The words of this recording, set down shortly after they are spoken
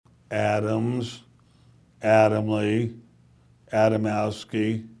Adams, Adamley,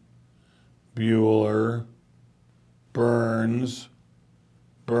 Adamowski, Bueller, Burns,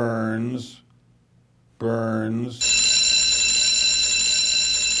 Burns, Burns.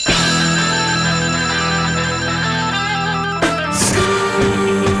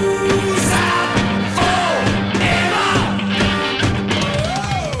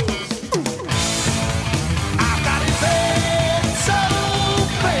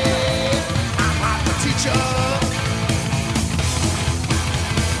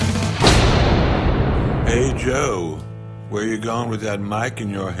 Hey, Joe, where you going with that mic in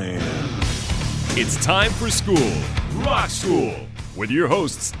your hand? It's time for school, Rock School, with your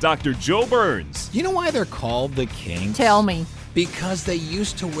hosts, Dr. Joe Burns. You know why they're called the Kinks? Tell me. Because they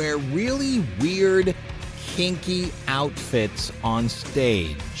used to wear really weird, kinky outfits on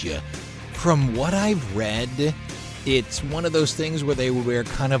stage. From what I've read, it's one of those things where they would wear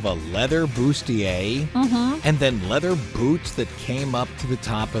kind of a leather bustier and then leather boots that came up to the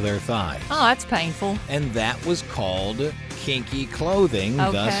top of their thighs. Oh, that's painful. And that was called kinky clothing,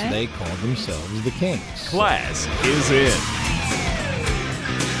 thus they called themselves the Kinks. Class is in.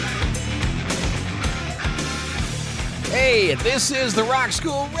 Hey, this is the Rock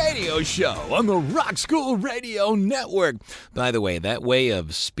School Radio Show on the Rock School Radio Network. By the way, that way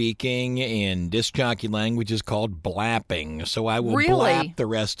of speaking in disc jockey language is called blapping, so I will blap the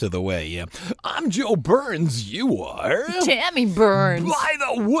rest of the way. Yeah. I'm Joe Burns, you are? Tammy Burns. By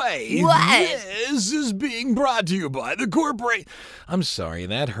the way, this is being brought to you by the corporate... I'm sorry,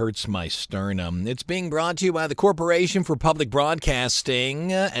 that hurts my sternum. It's being brought to you by the Corporation for Public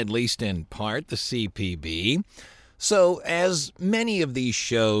Broadcasting, at least in part, the CPB. So, as many of these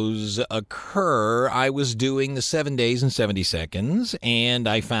shows occur, I was doing the 7 days and 70 seconds, and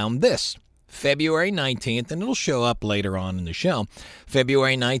I found this. February 19th, and it'll show up later on in the show.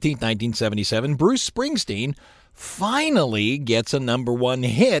 February 19th, 1977, Bruce Springsteen finally gets a #1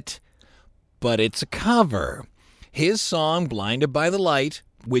 hit, but it's a cover. His song, Blinded by the Light,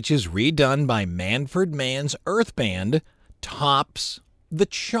 which is redone by Manfred Mann's Earth Band, tops the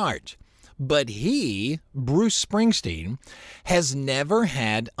chart. But he, Bruce Springsteen, has never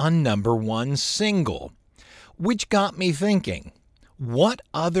had a #1 single, which got me thinking, what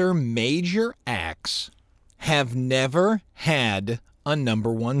other major acts have never had a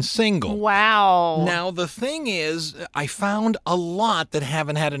 #1 single? Wow. Now, the thing is, I found a lot that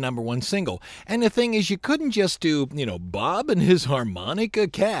haven't had a #1 single. And the thing is, you couldn't just do, Bob and his Harmonica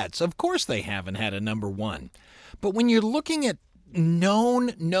Cats. Of course they haven't had a #1. But when you're looking at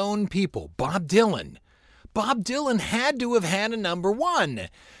known people, Bob Dylan had to have had a #1.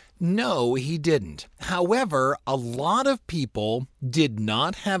 No, he didn't. However, a lot of people did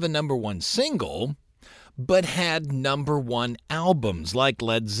not have a #1 single, but had #1 albums like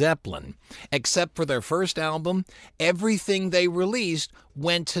Led Zeppelin. Except for their first album, everything they released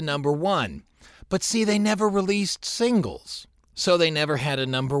went to #1. But see, they never released singles, so they never had a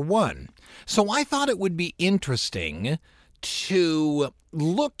 #1. So I thought it would be interesting to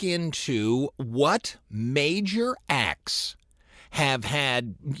look into what major acts have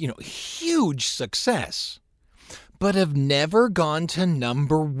had, huge success, but have never gone to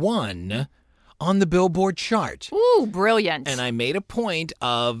 #1 on the Billboard chart. Ooh, brilliant. And I made a point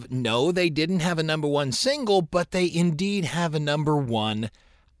of, no, they didn't have a #1 single, but they indeed have a #1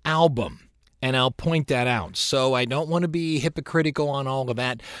 album. And I'll point that out. So I don't want to be hypocritical on all of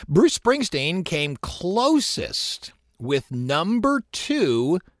that. Bruce Springsteen came closest with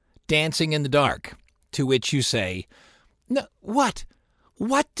 #2, Dancing in the Dark, to which you say, no, what?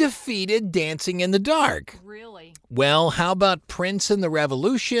 What defeated Dancing in the Dark? Really? Well, how about Prince and the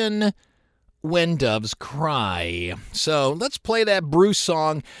Revolution, When Doves Cry? So let's play that Bruce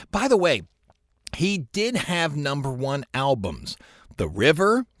song. By the way, he did have #1 albums. The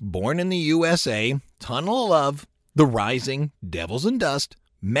River, Born in the USA, Tunnel of Love, The Rising, Devils and Dust,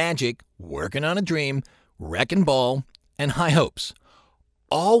 Magic, Working on a Dream, Wrecking Ball, and High Hopes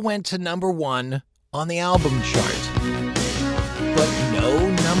all went to #1 on the album chart. But no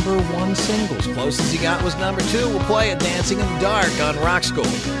 #1 singles. Closest he got was #2. We'll play it, Dancing in the Dark on Rock School.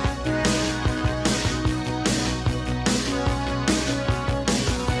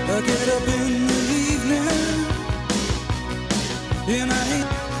 I get up in the evening and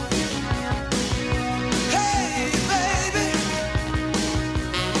I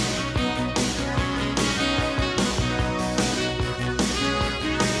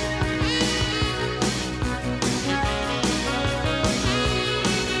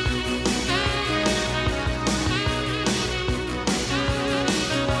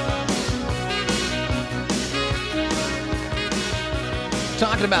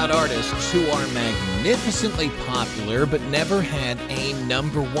talking about artists who are magnificently popular but never had a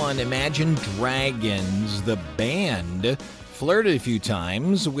number one. Imagine Dragons, the band, flirted a few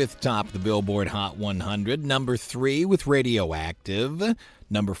times with top of the Billboard Hot 100. Number 3 with Radioactive.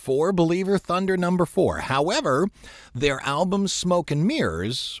 Number 4, Believer, Thunder, number 4. However, their album Smoke and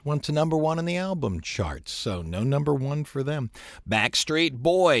Mirrors went to number 1 on the album charts, so no number 1 for them. Backstreet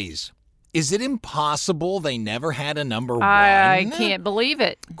Boys. Is it impossible they never had a number 1? I can't believe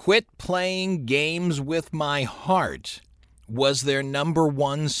it. Quit Playing Games with My Heart was their number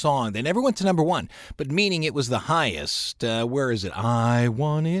 1 song. They never went to number 1, but meaning it was the highest. Where is it? I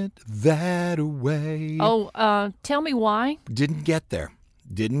Want It That Way. Oh, tell me why. Didn't get there.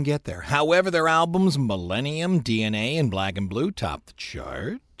 However, their albums Millennium, DNA, and Black and Blue topped the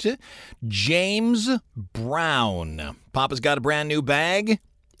chart. James Brown. Papa's got a brand new bag.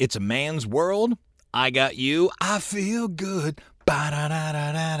 It's a Man's World. I Got You. I Feel Good.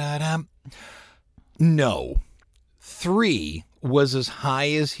 Ba-da-da-da-da-da-da. No. 3 was as high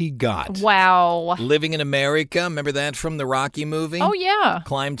as he got. Wow. Living in America. Remember that from the Rocky movie? Oh, yeah.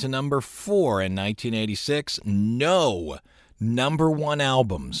 Climbed to number 4 in 1986. No. Number 1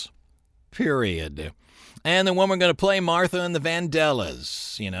 albums. Period. And the one we're going to play, Martha and the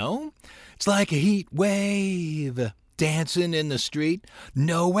Vandellas. You know? It's like a heat wave. Dancing in the street.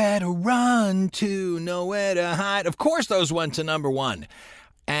 Nowhere to run to. Nowhere to hide. Of course those went to number 1.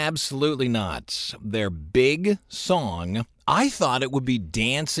 Absolutely not. Their big song, I thought it would be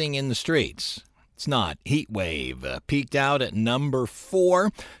Dancing in the Streets. It's not. Heat Wave peaked out at number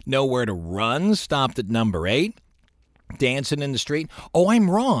 4. Nowhere to Run stopped at number 8. Dancing in the Street. Oh, I'm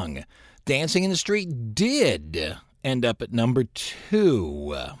wrong. Dancing in the Street did end up at number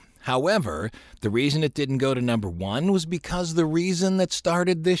 2. However, the reason it didn't go to number 1 was because the reason that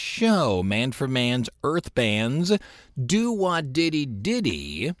started this show, Man for Man's Earth Band's Do What Diddy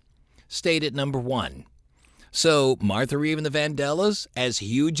Diddy, stayed at number 1. So Martha Reeve and the Vandellas, as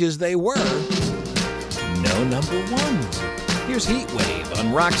huge as they were, no number 1. Here's Heat Wave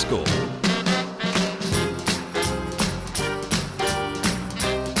on Rock School.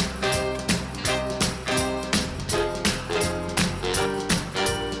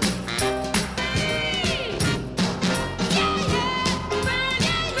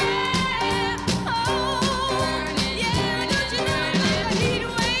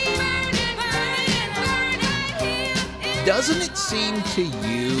 Doesn't it seem to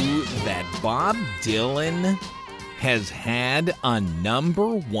you that Bob Dylan has had a number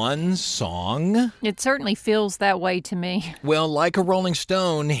 1 song? It certainly feels that way to me. Well, Like a Rolling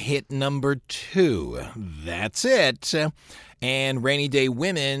Stone hit number 2. That's it. And Rainy Day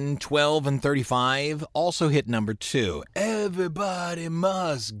Women, 12 and 35, also hit number 2. Everybody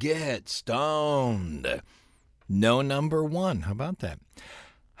must get stoned. No number 1. How about that?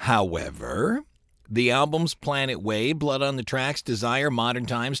 However, the albums Planet Way, Blood on the Tracks, Desire, Modern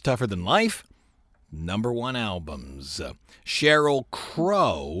Times, Tougher Than Life, number 1 albums. Sheryl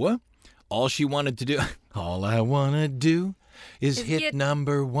Crow, All She Wanted to Do, All I Want to Do is hit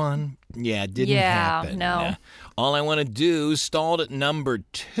number 1. Yeah, it didn't happen. No. All I Want to Do stalled at number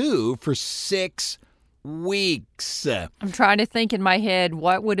 2 for 6 weeks. I'm trying to think in my head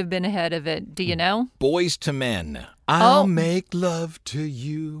what would have been ahead of it. Do you know? Boys to Men. I'll make love to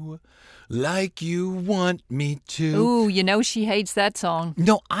you like you want me to. Ooh, you know she hates that song.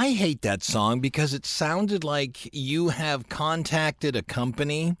 No, I hate that song because it sounded like you have contacted a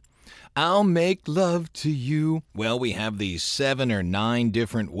company. I'll make love to you. Well, we have these 7 or 9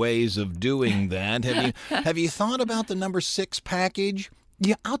 different ways of doing that. Have you thought about the number 6 package?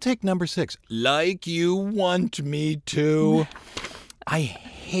 Yeah, I'll take number 6. Like you want me to. I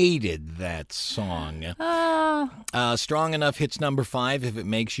hated that song. Strong Enough hits number 5. If It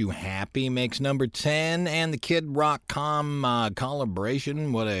Makes You Happy makes number 10. And the Kid Rock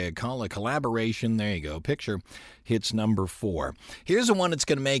collaboration, collaboration, there you go, picture, hits number 4. Here's the one that's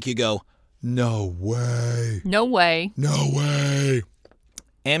going to make you go, no way. No way. No way.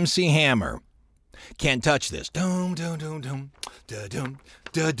 MC Hammer. Can't touch this. Dum, dum, dum, dum, da, dum,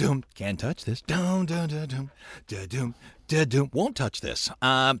 da, dum. Can't touch this. Dum, dum, da, dum, da, dum. Won't touch this.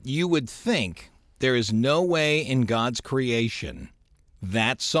 You would think there is no way in God's creation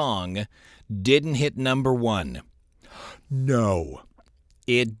that song didn't hit number 1. No,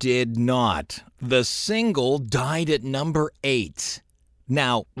 it did not. The single died at number 8.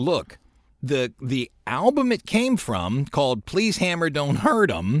 Now, look, the album it came from, called Please Hammer Don't Hurt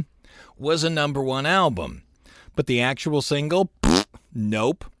 'Em, was a number 1 album. But the actual single,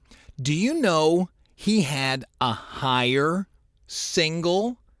 nope. Do you know he had a higher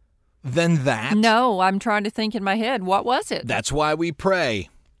single than that? No, I'm trying to think in my head. What was it? That's Why We Pray.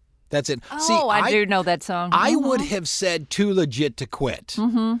 That's it. Oh, See, I do know that song. I would have said too legit to quit.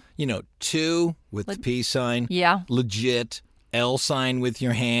 Mm-hmm. You know, two with the peace sign. Yeah. Legit, L sign with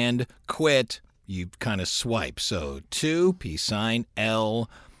your hand. Quit, you kind of swipe. So two, peace sign, L,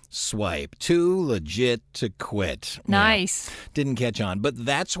 swipe. Too legit to quit. Nice. Yeah. Didn't catch on. But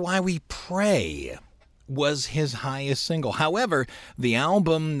that's why we pray was his highest single. However, the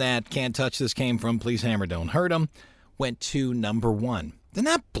album that Can't Touch This came from, Please Hammer Don't Hurt 'Em, went to number 1. Didn't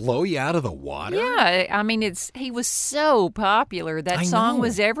that blow you out of the water? Yeah, I mean, he was so popular. That I song know.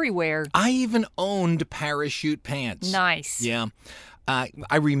 was everywhere. I even owned Parachute Pants. Nice. Yeah. I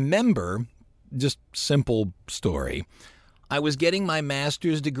remember, just simple story, I was getting my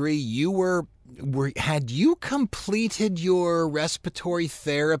master's degree. Had you completed your respiratory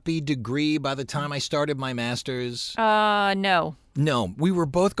therapy degree by the time I started my master's? No. No, we were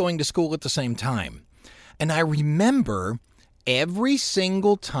both going to school at the same time. And I remember every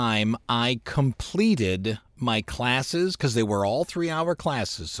single time I completed my classes, because they were all 3-hour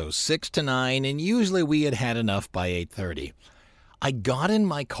classes, so 6 to 9, and usually we had enough by 8:30. I got in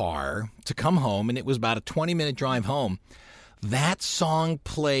my car to come home, and it was about a 20-minute drive home. That song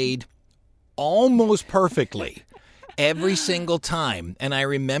played almost perfectly every single time. And I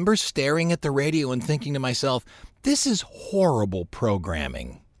remember staring at the radio and thinking to myself, this is horrible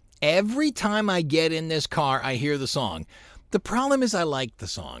programming. Every time I get in this car, I hear the song. The problem is I like the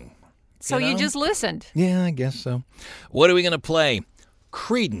song. So you know? just listened. Yeah, I guess so. What are we going to play?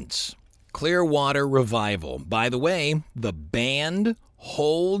 Creedence, Clearwater Revival. By the way, the band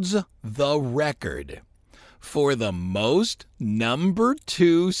holds the record for the most number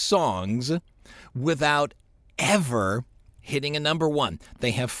 2 songs without ever hitting a number 1.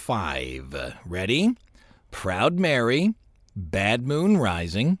 They have 5. Ready? Proud Mary, Bad Moon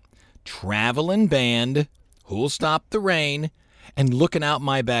Rising, Travelin' Band, Who'll Stop the Rain, and Looking Out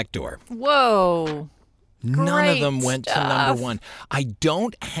My Back Door. Whoa. None of them Great went to stuff. number 1. I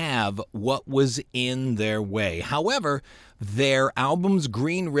don't have what was in their way. However, their albums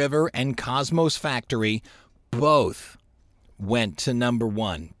Green River and Cosmos Factory both went to number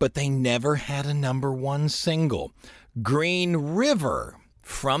 1, but they never had a number 1 single. Green River,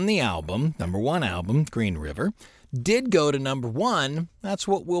 from the album, number 1 album, Green River, did go to number 1. That's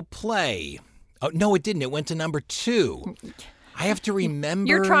what we'll play. Oh, no, it didn't. It went to number 2. I have to remember.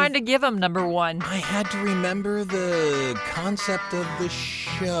 You're trying to give him number 1. I had to remember the concept of the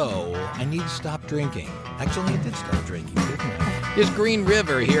show. I need to stop drinking. Actually, I did stop drinking, didn't I? Here's Green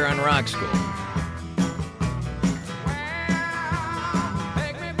River here on Rock School.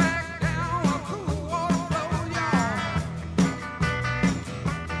 Take me back down a cool water road, y'all.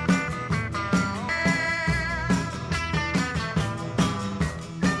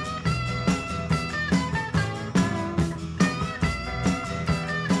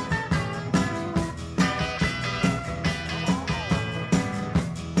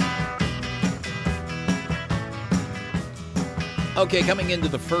 Okay, coming into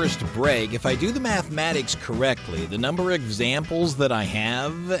the first break, if I do the mathematics correctly, the number of examples that I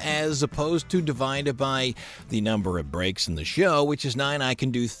have, as opposed to divided by the number of breaks in the show, which is 9, I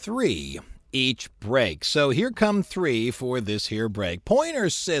can do 3 each break. So here come 3 for this here break. Pointer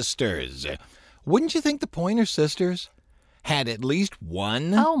Sisters. Wouldn't you think the Pointer Sisters had at least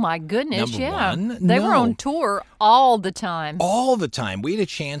one? Oh, my goodness, Number yeah. 1? They were No. on tour all the time. All the time. We had a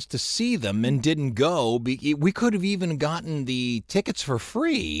chance to see them and didn't go. We could have even gotten the tickets for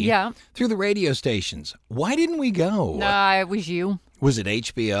free Yeah. through the radio stations. Why didn't we go? It was you. Was it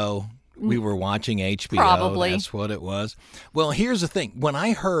HBO? We were watching HBO. Probably. That's what it was. Well, here's the thing. When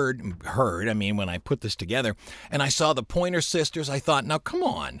I when I put this together and I saw the Pointer Sisters, I thought, now come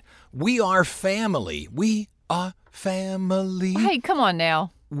on. We are family. We are family. Hey, come on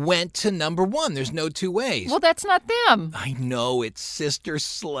now. Went to number 1. There's no two ways. Well, that's not them. I know, it's Sister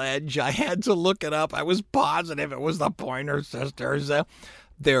Sledge. I had to look it up. I was positive it was the Pointer Sisters.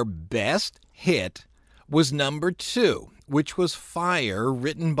 Their best hit was number 2, which was Fire,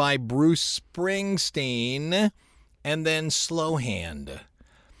 written by Bruce Springsteen, and then Slow Hand.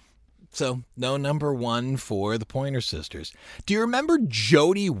 So, no number 1 for the Pointer Sisters. Do you remember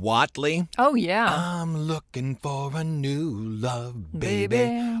Jody Watley? Oh, yeah. I'm looking for a new love, baby.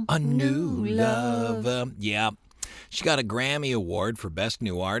 Baby, A new new love. love. Yeah. She got a Grammy Award for Best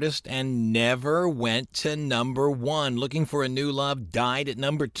New Artist and never went to number 1. Looking for a New Love died at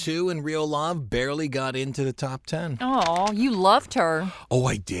number 2, and Real Love barely got into the top 10. Oh, you loved her. Oh,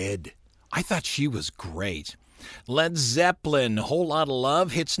 I did. I thought she was great. Led Zeppelin, Whole Lotta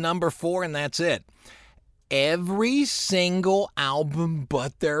Love, hits number 4, and that's it. Every single album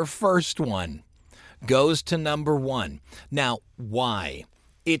but their first one goes to number 1. Now, why?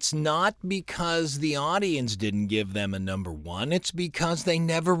 It's not because the audience didn't give them a number one. It's because they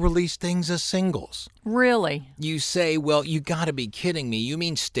never released things as singles. Really? You say, well, you got to be kidding me. You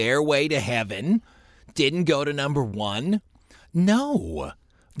mean Stairway to Heaven didn't go to number one? No.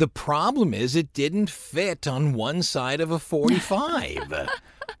 The problem is it didn't fit on one side of a 45.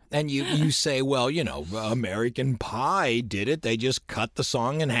 And you say, well, American Pie did it. They just cut the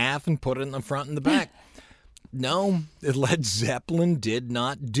song in half and put it in the front and the back. No, Led Zeppelin did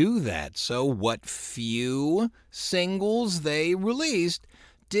not do that. So what few singles they released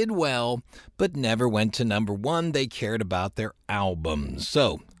did well, but never went to number one. They cared about their albums.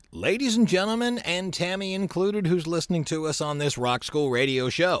 So, ladies and gentlemen, and Tammy included, who's listening to us on this Rock School radio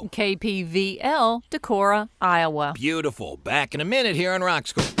show. KPVL, Decorah, Iowa. Beautiful. Back in a minute here on Rock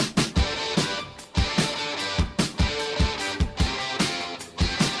School.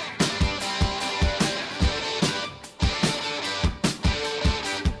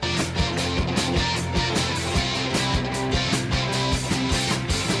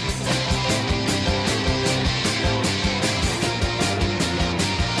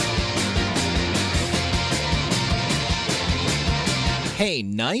 Hey,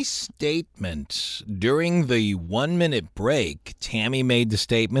 nice statement. During the 1-minute break, Tammy made the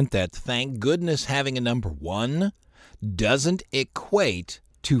statement that thank goodness having a number one doesn't equate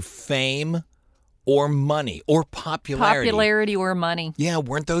to fame or money or popularity. Popularity or money. Yeah,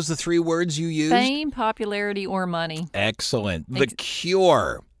 weren't those the three words you used? Fame, popularity, or money. Excellent. The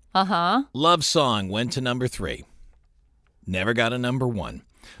Cure. Uh-huh. Love Song went to number 3. Never got a number 1.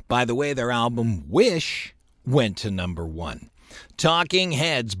 By the way, their album Wish went to number 1. Talking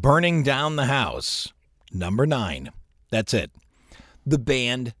Heads, Burning Down the House, number 9. That's it. The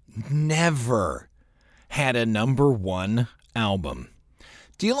band never had a number 1 album.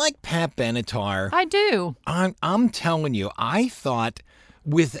 Do you like Pat Benatar? I do. I'm telling you, I thought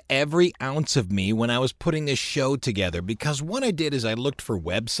with every ounce of me when I was putting this show together, because what I did is I looked for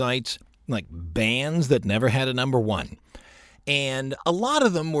websites, like bands that never had a number 1. And a lot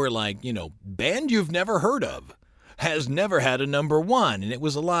of them were like, band you've never heard of. Has never had a number 1. And it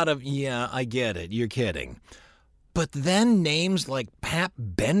was a lot of, yeah, I get it, you're kidding. But then names like Pat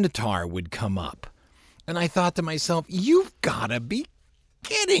Benatar would come up. And I thought to myself, you've got to be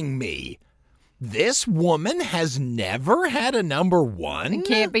kidding me. This woman has never had a number 1? It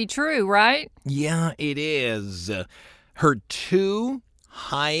can't be true, right? Yeah, it is. Her 2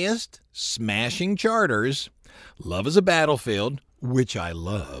 highest smashing charters, Love is a Battlefield, which I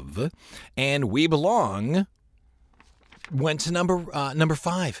love, and We Belong, went to number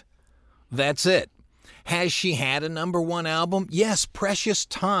 5. That's it. Has she had a number 1 album? Yes, Precious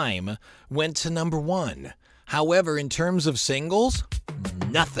Time went to number 1. However, in terms of singles,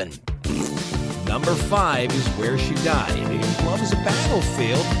 nothing. Number 5 is where she died. Love is a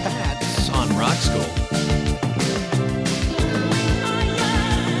Battlefield. Pat's on Rock School.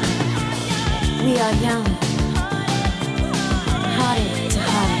 We are young, hearted to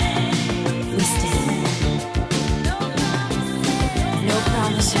heart, we stand. No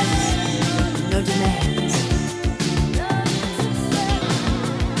promises, no demands.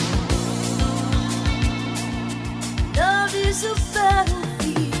 Love is a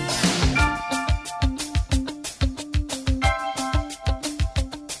battlefield.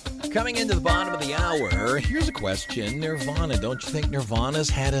 Coming into the bottom of the hour, here's a question. Nirvana, don't you think Nirvana's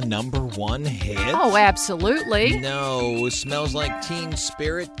had a number 1 hit? Oh, absolutely. No, Smells Like Teen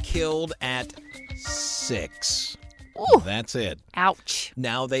Spirit killed at 6. Ooh. That's it. Ouch.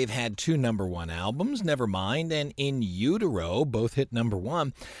 Now they've had 2 number 1 albums, Nevermind and In Utero, both hit number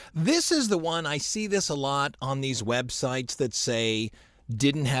 1. This is the one, I see this a lot on these websites that say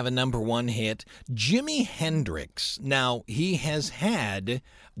didn't have a number 1 hit. Jimi Hendrix. Now, he has had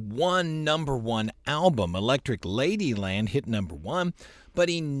 1 number 1 album, Electric Ladyland hit number 1, but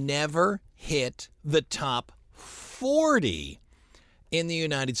he never hit the top 40 in the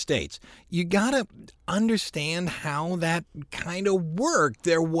United States. You gotta understand how that kind of worked.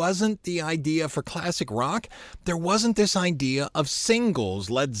 There wasn't the idea for classic rock. There wasn't this idea of singles.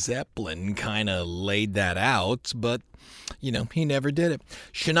 Led Zeppelin kind of laid that out, but, he never did it.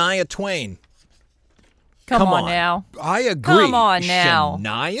 Shania Twain. Come on now. I agree. Come on now.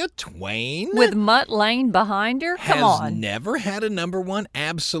 Shania Twain? With Mutt Lane behind her? Come has on. never had a number 1?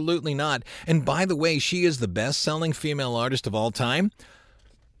 Absolutely not. And by the way, she is the best-selling female artist of all time.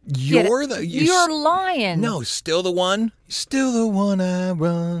 You're lying. No, Still the One. Still the one I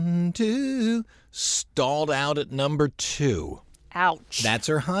run to. Stalled out at number 2. Ouch. That's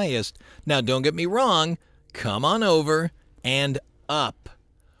her highest. Now, don't get me wrong. Come on Over and Up.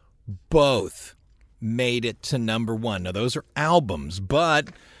 Both made it to number one. Now, those are albums, but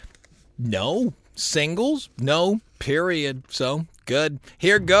no singles, no period. So, good.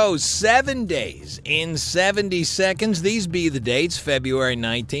 Here goes. 7 days in 70 seconds. These be the dates, February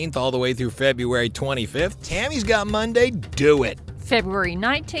 19th all the way through February 25th. Tammy's got Monday. Do it. February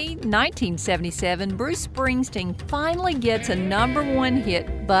 19, 1977, Bruce Springsteen finally gets a number one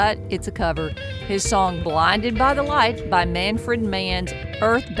hit, but it's a cover. His song Blinded by the Light by Manfred Mann's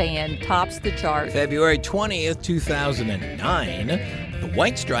Earth Band tops the chart. February 20th, 2009, the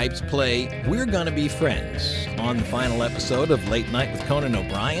White Stripes play We're Gonna Be Friends on the final episode of Late Night with Conan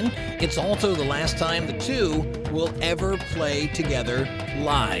O'Brien. It's also the last time the two will ever play together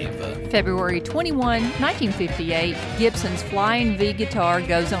live. February 21, 1958, Gibson's Flying V guitar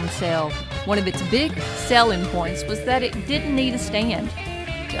goes on sale. One of its big selling points was that it didn't need a stand.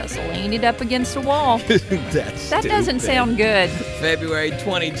 Just lean it up against a wall. That doesn't sound good. February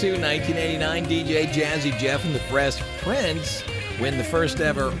 22, 1989, DJ Jazzy Jeff and the Fresh Prince win the first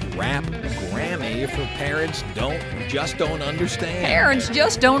ever rap Grammy for Parents Just Don't Understand. Parents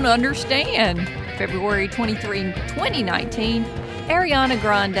just don't understand. February 23, 2019, Ariana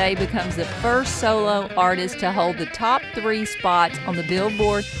Grande becomes the first solo artist to hold the top 3 spots on the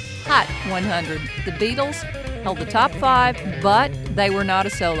Billboard Hot 100. The Beatles held the top 5, but they were not a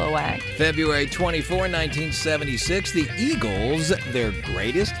solo act. February 24, 1976, the Eagles, their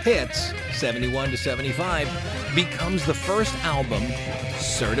greatest hits, 71 to 75, becomes the first album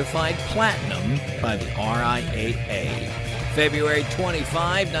certified platinum by the RIAA. February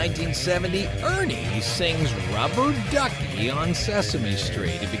 25, 1970, Ernie sings Rubber Ducky on Sesame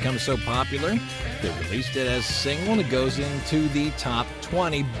Street. It becomes so popular, they released it as a single and it goes into the top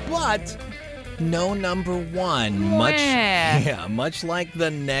 20, but no number one. Much like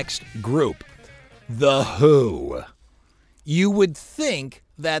the next group, The Who. You would think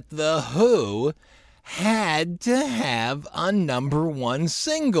that The Who had to have a number one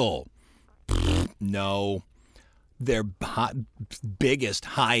single. No. Their biggest,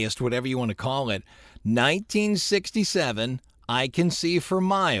 highest, whatever you want to call it, 1967, I Can See for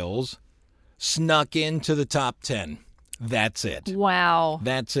Miles, snuck into the top 10. That's it. Wow.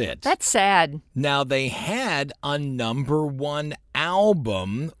 That's it. That's sad. Now, they had a number one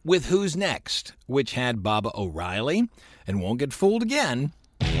album with Who's Next, which had Baba O'Reilly, and Won't Get Fooled Again.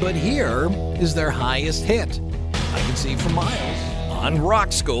 But here is their highest hit, I Can See for Miles, on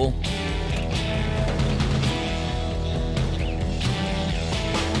Rock School.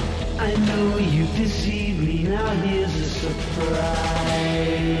 I know you deceived me, now here's a surprise.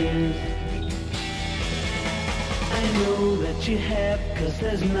 I know that you have, 'cause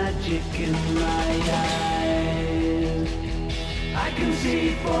there's magic in my eyes. I can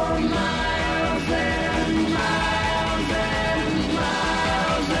see for miles and miles and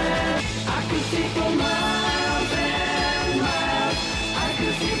miles and I can see for miles and miles. I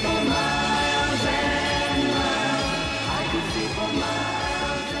can see for miles and miles. I can see for miles.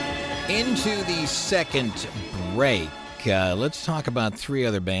 Into the second break, let's talk about 3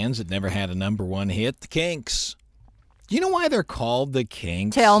 other bands that never had a number one hit, the Kinks. Do you know why they're called the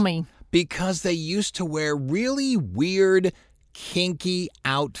Kinks? Tell me. Because they used to wear really weird, kinky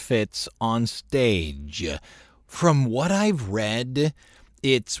outfits on stage. From what I've read,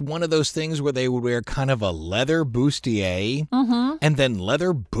 it's one of those things where they would wear kind of a leather bustier and then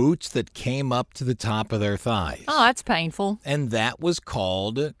leather boots that came up to the top of their thighs. Oh, that's painful. And that was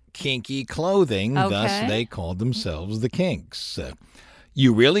called kinky clothing, thus they called themselves the Kinks.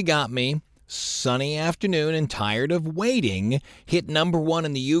 You Really Got Me, Sunny Afternoon and Tired of Waiting hit number one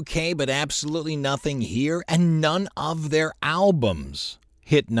in the UK, but absolutely nothing here, and none of their albums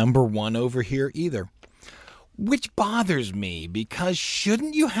hit number one over here either. Which bothers me, because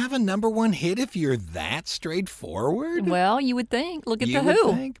shouldn't you have a number one hit if you're that straightforward? Well, you would think. Look at You The would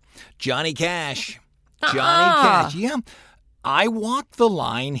Who. think. Johnny Cash. Johnny Cash. Yeah. I Walk the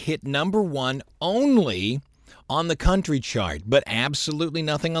Line hit number one only on the country chart, but absolutely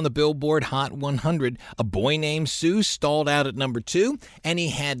nothing on the Billboard Hot 100. A Boy Named Sue stalled out at number 2, and he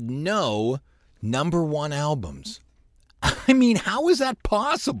had no number one albums. I mean, how is that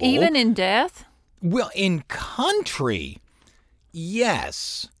possible? Even in death? Well, in country,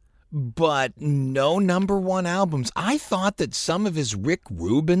 yes, but no number one albums. I thought that some of his Rick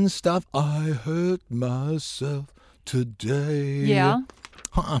Rubin stuff, I hurt myself today. Yeah.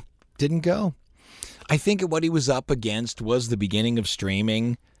 Didn't go. I think what he was up against was the beginning of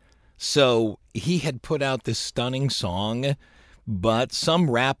streaming. So he had put out this stunning song, but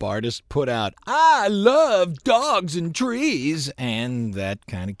some rap artist put out, I love dogs and trees, and that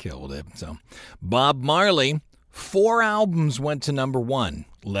kind of killed it. So Bob Marley, 4 albums went to number one.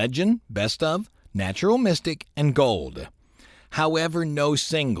 Legend, Best of, Natural Mystic, and Gold. However, no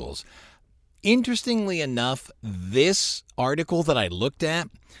singles. Interestingly enough, this article that I looked at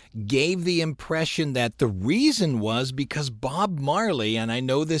gave the impression that the reason was because Bob Marley, and I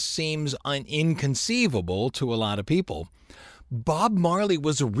know this seems inconceivable to a lot of people, Bob Marley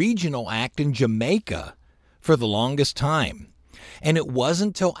was a regional act in Jamaica for the longest time. And it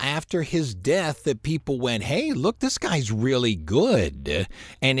wasn't till after his death that people went, hey, look, this guy's really good.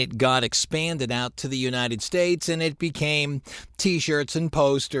 And it got expanded out to the United States, and it became T-shirts and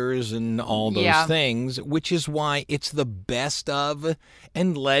posters and all those things, which is why it's the best of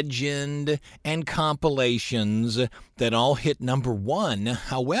and legend and compilations that all hit number one.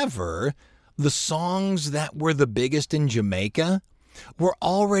 However, the songs that were the biggest in Jamaica were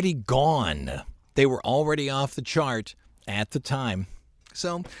already gone. They were already off the chart at the time.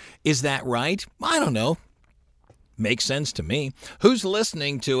 So, is that right? I don't know. Makes sense to me. Who's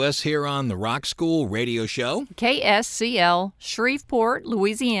listening to us here on the Rock School Radio Show? KSCL, Shreveport,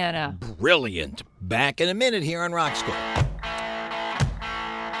 Louisiana. Brilliant. Back in a minute here on Rock School.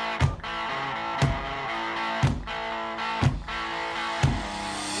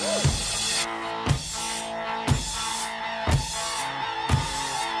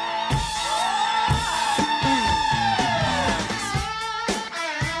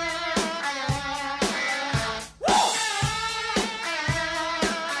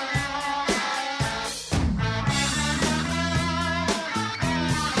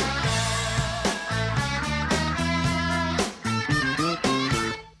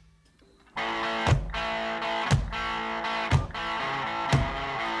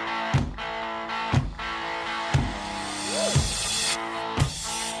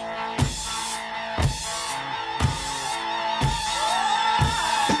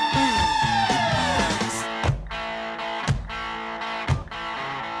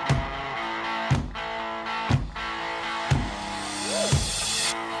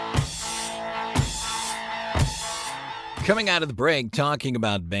 Coming out of the break, talking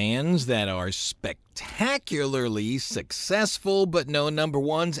about bands that are spectacularly successful, but no number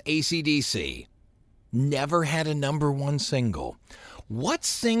ones, AC/DC. Never had a number one single. What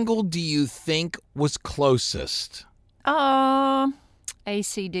single do you think was closest?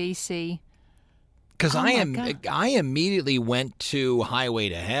 AC/DC. Because I immediately went to Highway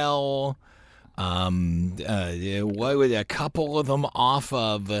to Hell. What were a couple of them off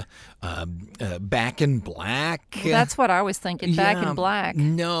of Back in Black? Well, that's what I was thinking, Back in Black.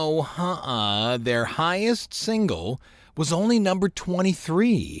 No, their highest single was only number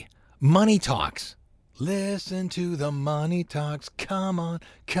 23, Money Talks. Listen to the money talks. Come on,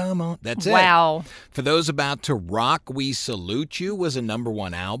 come on. That's it. Wow. For those about to rock, We Salute You was a number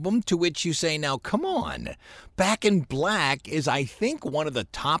one album, to which you say, now, come on. Back in Black is, I think, one of the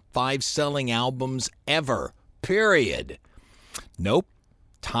top 5 selling albums ever, period. Nope.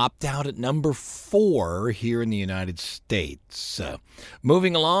 Topped out at number 4 here in the United States.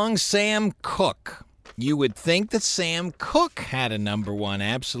 Moving along, Sam Cooke. You would think that Sam Cooke had a number one.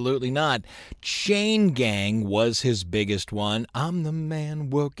 Absolutely not. Chain Gang was his biggest one. I'm the man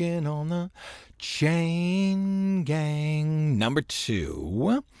working on the Chain Gang. Number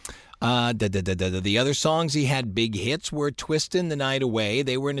 2. The other songs he had big hits were Twistin' the Night Away.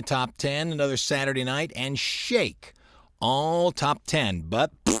 They were in the top 10. Another Saturday Night and Shake. All top 10,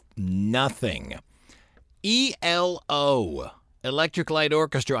 but nothing. ELO. Electric Light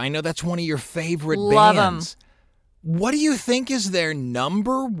Orchestra. I know that's one of your favorite Love bands. What do you think is their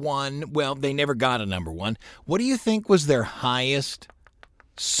number one? Well, they never got a number one. What do you think was their highest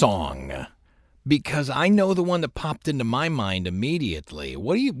song? Because I know the one that popped into my mind immediately.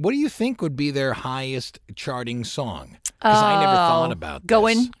 What do you think would be their highest charting song? Because I never thought about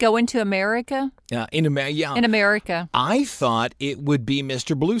this. Go into America? In America. I thought it would be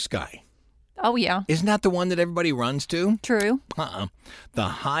Mr. Blue Sky. Oh, yeah. Isn't that the one that everybody runs to? True. The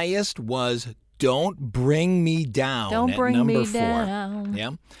highest was Don't Bring Me Down Don't at Bring number Me 4. Down.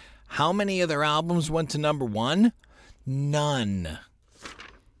 Yeah. How many of their albums went to number 1? None.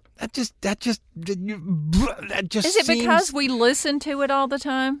 That just Is it seems... because we listen to it all the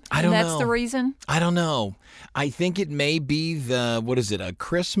time? I don't know. And that's the reason? I don't know. I think it may be A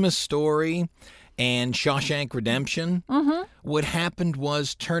Christmas Story and Shawshank Redemption. Mm-hmm. What happened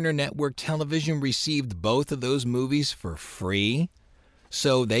was Turner Network Television received both of those movies for free,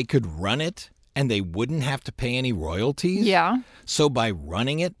 so they could run it and they wouldn't have to pay any royalties. Yeah. So by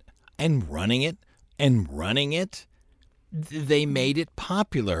running it and running it and running it, they made it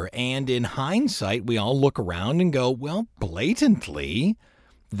popular. And in hindsight, we all look around and go, well, blatantly,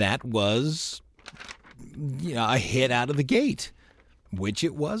 that was a hit out of the gate, which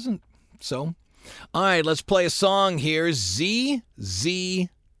it wasn't. So All right, let's play a song here. ZZ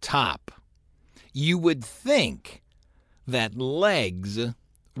Top. You would think that Legs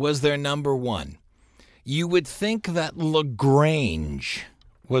was their number one. You would think that LaGrange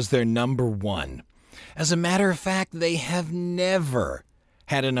was their number one. As a matter of fact, they have never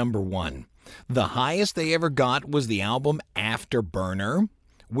had a number one. The highest they ever got was the album Afterburner,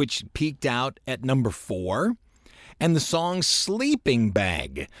 which peaked out at number 4, and the song Sleeping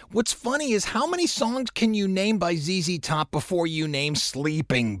Bag. What's funny is how many songs can you name by ZZ Top before you name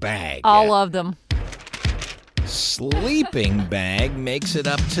Sleeping Bag? All of them. Sleeping Bag makes it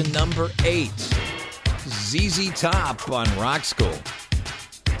up to number 8. ZZ Top on Rock School.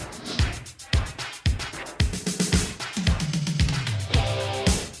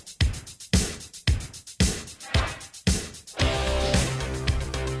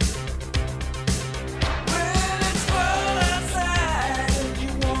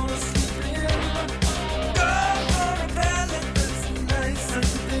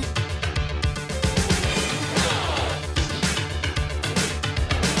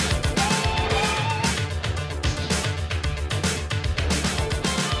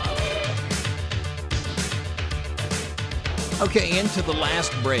 Okay, into the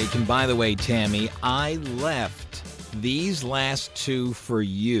last break. And by the way, Tammy, I left these last two for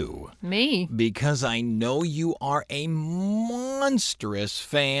you. Me? Because I know you are a monstrous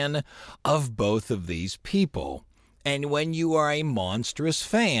fan of both of these people. And when you are a monstrous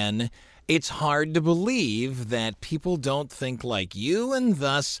fan, it's hard to believe that people don't think like you, and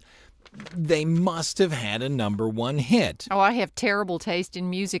thus they must have had a number one hit. Oh, I have terrible taste in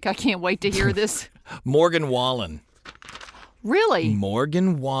music. I can't wait to hear this. Morgan Wallen. Really?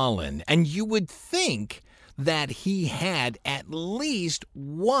 Morgan Wallen. And you would think that he had at least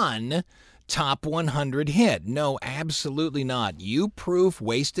one top 100 hit. No, absolutely not. You Proof,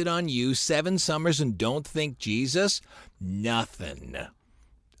 Wasted on You, 7 Summers and Don't Think Jesus, nothing.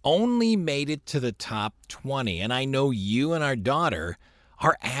 Only made it to the top 20. And I know you and our daughter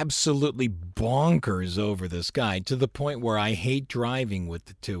are absolutely bonkers over this guy to the point where I hate driving with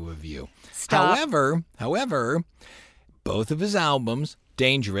the two of you. Stop. However, both of his albums,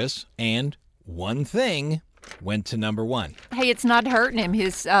 Dangerous and One Thing, went to number 1. Hey, it's not hurting him.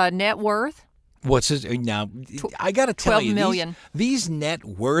 His net worth? What's his now? I got to tell 12 you, million. These net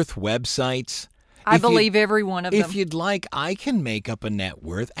worth websites. I believe every one of them. If you'd like, I can make up a net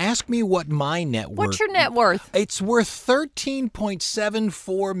worth. Ask me what my net worth. What's your net worth? It's worth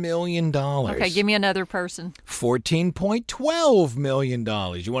 $13.74 million. Okay, give me another person. $14.12 million.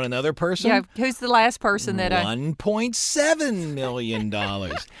 You want another person? Yeah, who's the last person that $1.7 million.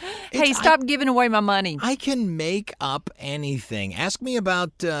 Hey, stop giving away my money. I can make up anything. Ask me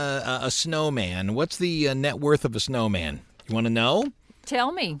about a snowman. What's the net worth of a snowman? You want to know?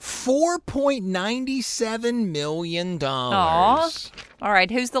 Tell me. $4.97 million. Aw. All right,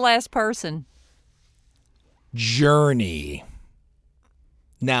 who's the last person? Journey.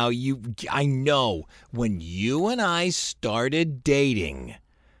 Now, I know when you and I started dating,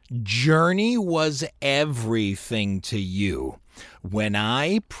 Journey was everything to you. When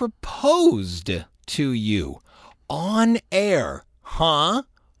I proposed to you on air,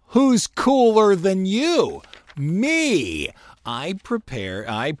 who's cooler than you? Me. I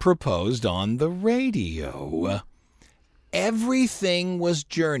proposed on the radio. Everything was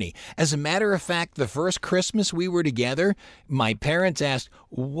Journey. As a matter of fact, the first Christmas we were together, my parents asked,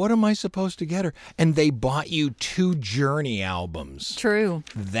 what am I supposed to get her? And they bought you 2 Journey albums. True.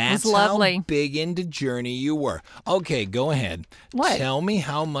 That's it was lovely. How big into Journey you were. Okay, go ahead. What? Tell me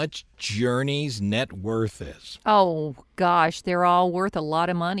how much Journey's net worth is. Oh, gosh, they're all worth a lot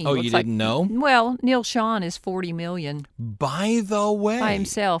of money. Oh, you didn't know? Well, Neil Sean is $40 million. By the way. By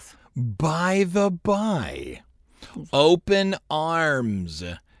himself. By the by. Open Arms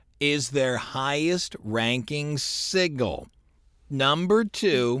is their highest ranking single. Number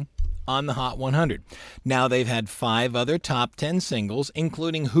 2 on the Hot 100. Now, they've had 5 other top 10 singles,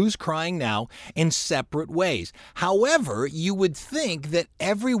 including Who's Crying Now, in separate ways. However, you would think that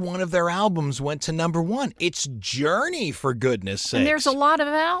every one of their albums went to number 1. It's Journey, for goodness sakes. And there's a lot of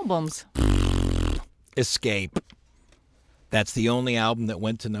albums. Escape. That's the only album that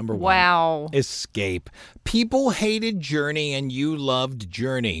went to number 1. Wow. Escape. People hated Journey and you loved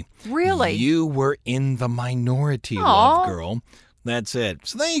Journey. Really? You were in the minority, Aww. love girl. That's it.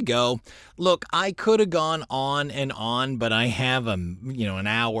 So there you go. Look, I could have gone on and on, but I have an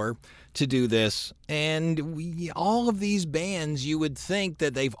hour to do this. And all of these bands, you would think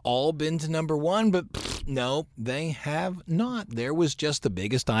that they've all been to number 1, but no, they have not. There was just the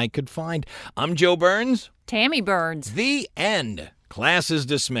biggest I could find. I'm Joe Burns. Tammy Burns. The end. Class is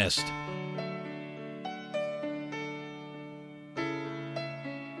dismissed.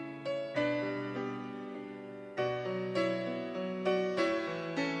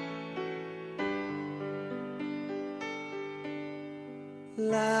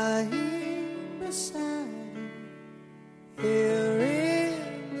 lying beside you, here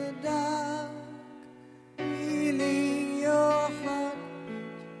in the dark, feeling your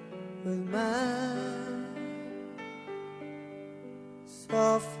heartbeat with mine.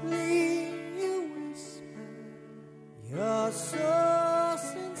 Softly you whisper, you're so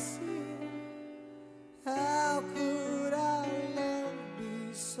sincere. How could our love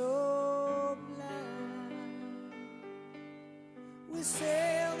be so blind? We say